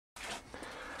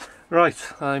Right,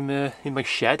 I'm in my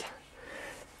shed,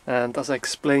 and as I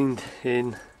explained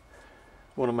in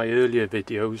one of my earlier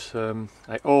videos,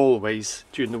 I always,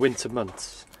 during the winter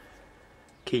months,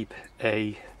 keep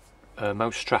a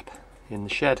mouse trap in the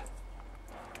shed,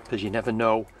 because you never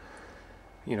know,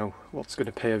 what's going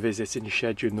to pay a visit in your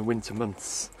shed during the winter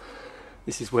months.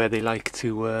 This is where they like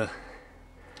to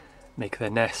make their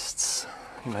nests,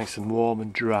 nice and warm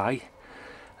and dry,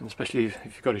 and especially if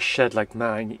you've got a shed like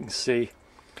mine, you can see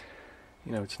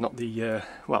it's not the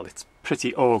well, it's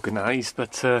pretty organised,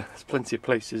 but there's plenty of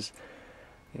places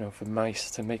for mice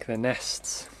to make their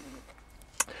nests.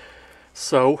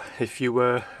 So if you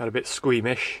are a bit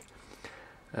squeamish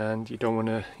and you don't want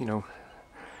to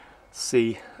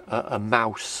see a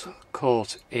mouse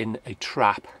caught in a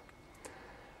trap,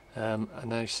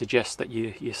 and I suggest that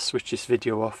you switch this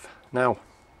video off now.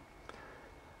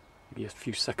 Give you a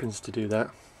few seconds to do that.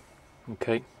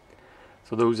 Okay,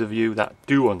 so those of you that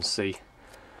do want to see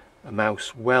a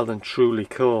mouse well and truly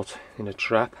caught in a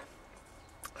trap,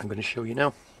 I'm going to show you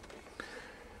now.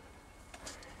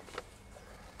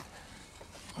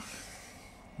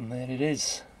 And there it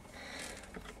is.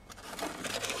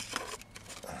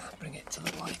 Bring it to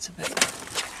the light a bit.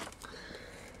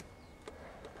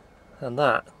 And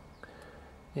that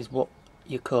is what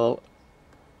you call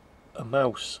a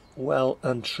mouse well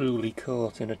and truly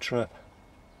caught in a trap.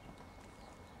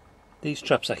 These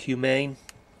traps are humane.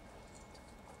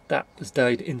 That has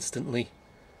died instantly.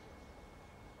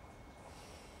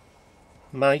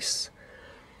 Mice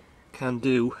can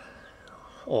do,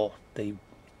 or they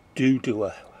do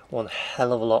one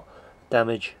hell of a lot of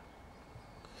damage,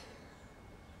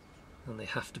 and they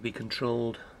have to be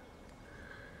controlled.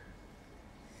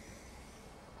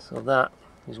 So that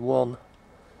is one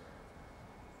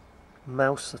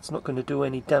mouse that's not going to do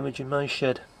any damage in my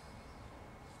shed.